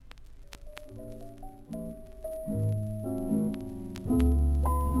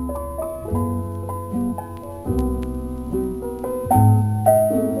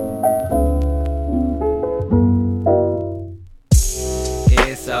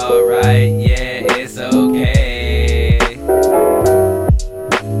alright, yeah, it's okay.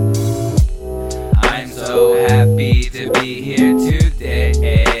 I'm so happy to be here today,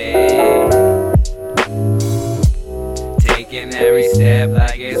 taking every step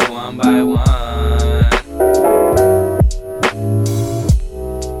like it's one by one,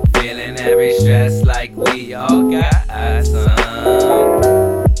 feeling every stress like we all got some.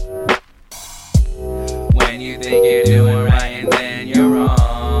 When you think you're doing right and then you're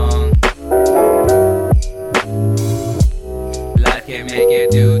wrong, life can make you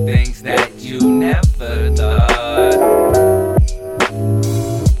do things that you never thought.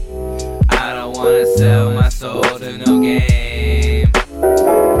 I don't wanna sell my soul to no game.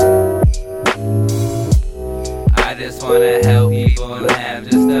 I just wanna help people and have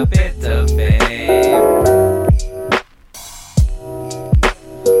just a bit of fame.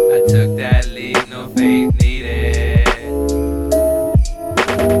 I took that leap, no faith needed.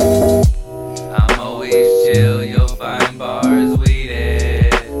 I'm always chill, you'll find bars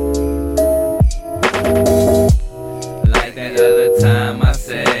weeded. Like that other time I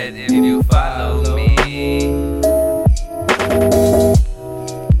said, if you follow me,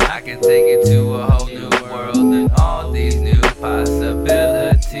 I can take you to a whole new world and all these new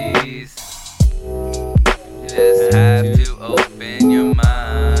possibilities. You just have to open your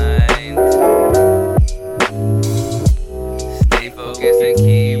mind, stay focused and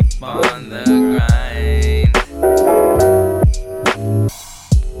keep on the grind.